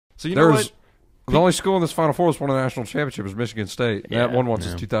So you know what? The only school in this Final Four that's won a national championship is Michigan State. Yeah, that won once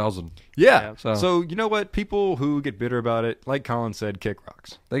since 2000. Yeah. So you know what? People who get bitter about it, like Collin said, kick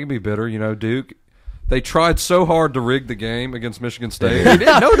rocks. They can be bitter. You know, Duke. They tried so hard to rig the game against Michigan State.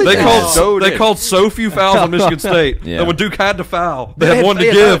 They called so few fouls on Michigan State that when Duke had to foul, they had one to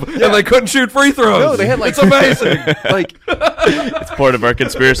give, and they couldn't shoot free throws. No, they had it's amazing. It's part of our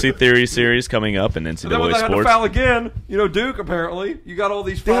conspiracy theory series coming up in NCAA Sports. Then when they had to foul again, you know, Duke apparently, you got all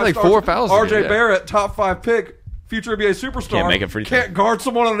these 5 they had like stars. 4 fouls. RJ Barrett, top 5 pick, future NBA superstar, Can't make a free throw. Can't guard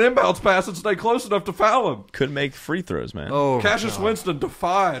someone on an inbounds pass and stay close enough to foul him. Couldn't make free throws, man. Cassius Winston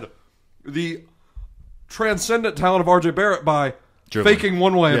defied the transcendent talent of RJ Barrett by faking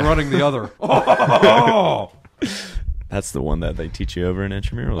one way and running the other. That's the one that they teach you over in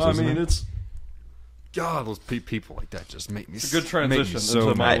intramurals. I mean, it's God. Those people like that just make me. It's a good transition.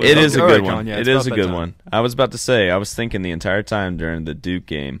 It is a good one. It is a good one. I was about to say. I was thinking the entire time during the Duke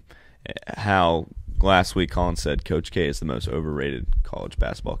game how last week Collin said Coach K is the most overrated college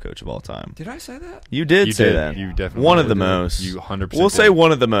basketball coach of all time. Did I say that? You did say that. You definitely one of the most. You 100%. We'll say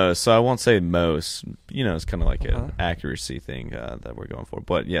one of the most. So I won't say most. You know, it's kind of like an accuracy thing that we're going for.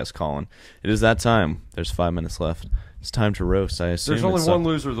 But yes, Collin, it is that time. There's 5 minutes left. It's time to roast. I assume there's only one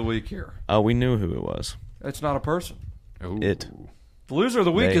loser of the week here. Oh, we knew who it was. It's not a person. Ooh. It. The loser of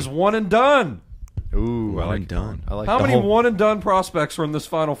the week is one and done. Ooh, one and done. I like How many one and done prospects are in this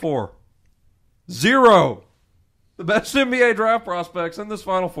Final Four? 0. The best NBA draft prospects in this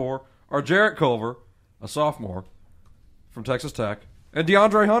Final Four are Jarrett Culver, a sophomore from Texas Tech, and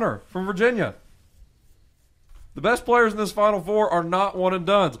DeAndre Hunter from Virginia. The best players in this Final Four are not one and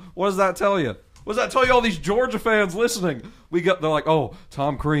dones. What does that tell you? What does that tell you, all these Georgia fans listening? They're like, oh,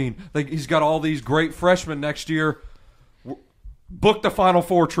 Tom Crean, he's got all these great freshmen next year. Book the Final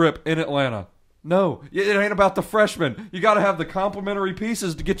Four trip in Atlanta. No, it ain't about the freshmen. You got to have the complementary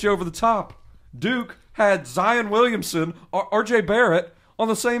pieces to get you over the top. Duke had Zion Williamson, RJ Barrett on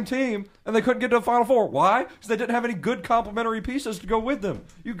the same team, and they couldn't get to the Final Four. Why? Because they didn't have any good complementary pieces to go with them.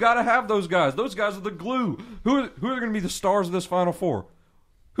 You got to have those guys. Those guys are the glue. Who are going to be the stars of this Final Four?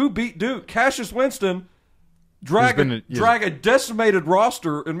 Who beat Duke? Cassius Winston drag a decimated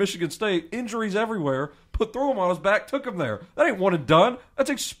roster in Michigan State, injuries everywhere, threw him on his back, took him there. That ain't one and done. That's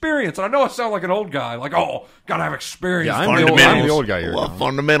experience. And I know I sound like an old guy, like, oh, gotta have experience. Yeah, I'm the old guy here. Love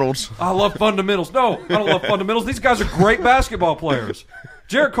fundamentals. I love fundamentals. No, I don't love fundamentals. These guys are great basketball players.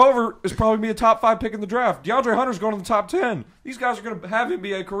 Jarrett Culver is probably going to be a top 5 pick in the draft. DeAndre Hunter's going to the top 10. These guys are going to have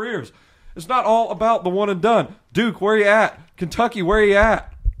NBA careers. It's not all about the one and done. Duke, where you at? Kentucky, where you at?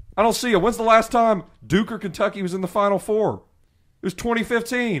 I don't see it. When's the last time Duke or Kentucky was in the Final Four? It was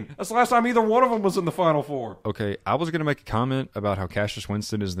 2015. That's the last time either one of them was in the Final Four. Okay, I was going to make a comment about how Cassius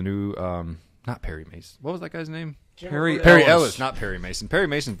Winston is the new, not Perry Mason. What was that guy's name? Perry Ellis, not Perry Mason. Perry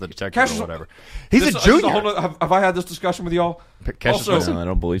Mason's the detective or whatever. He's a junior. Have I had this discussion with y'all? Also, no, I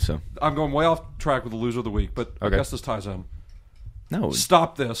don't believe so. I'm going way off track with the loser of the week, but I guess this ties in. No.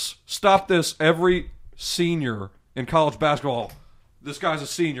 Stop this. Stop this. Every senior in college basketball, this guy's a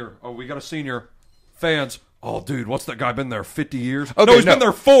senior. Oh, we got a senior. Fans, oh, dude, what's that guy been there, 50 years? Okay, no, he's been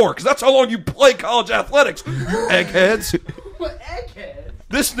there 4, because that's how long you play college athletics, eggheads. What egghead?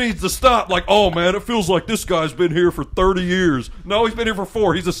 This needs to stop. Like, oh, man, it feels like this guy's been here for 30 years. No, he's been here for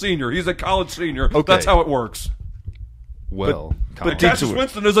 4. He's a senior. He's a college senior. Okay. That's how it works. Well, but Cassius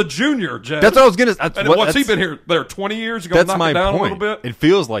Winston is a junior, Jay. That's what I was going to... And what's he been here? There 20 years? You're going to knock it down a little bit? It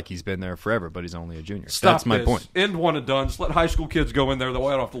feels like he's been there forever, but he's only a junior. That's my point. End one and done. Just let high school kids go in there. That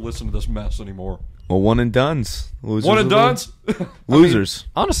way I don't have to listen to this mess anymore. Well, one and dones. Losers one and dones? Losers.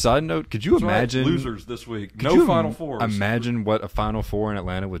 On a side note, could you imagine... Losers this week. No Final Fours. Imagine what a Final Four in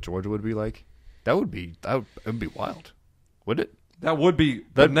Atlanta with Georgia would be like? That would be wild. Would it? That would be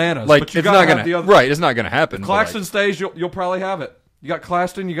bananas. Like, but you it's not gonna going to... Right, it's not going to happen. If Claxton stays, you'll probably have it. You got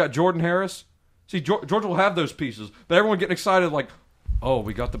Claxton, you got Jordan Harris. See, Georgia will have those pieces, but everyone getting excited like, oh,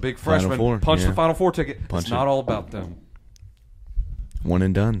 we got the big freshman. Punch the Final Four ticket. It's not all about them. One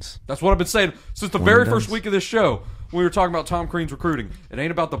and dones. That's what I've been saying since the very first week of this show when we were talking about Tom Crean's recruiting. It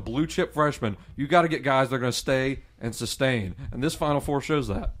ain't about the blue chip freshmen. You got to get guys that are going to stay and sustain, and this Final Four shows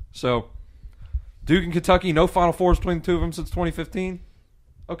that. So, Duke and Kentucky, no Final Fours between the two of them since 2015.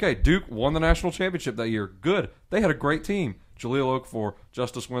 Okay, Duke won the national championship that year. Good. They had a great team. Jahlil Okafor,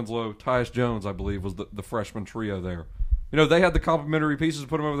 Justice Winslow, Tyus Jones, I believe, was the freshman trio there. You know, they had the complementary pieces to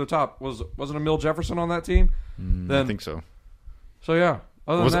put them over the top. Wasn't Emil Jefferson on that team? I think so. So, yeah.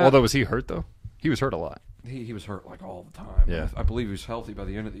 Although, was he hurt, though? He was hurt a lot. He was hurt, like, all the time. Yeah. I believe he was healthy by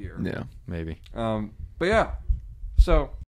the end of the year. Yeah, maybe. But, yeah. So,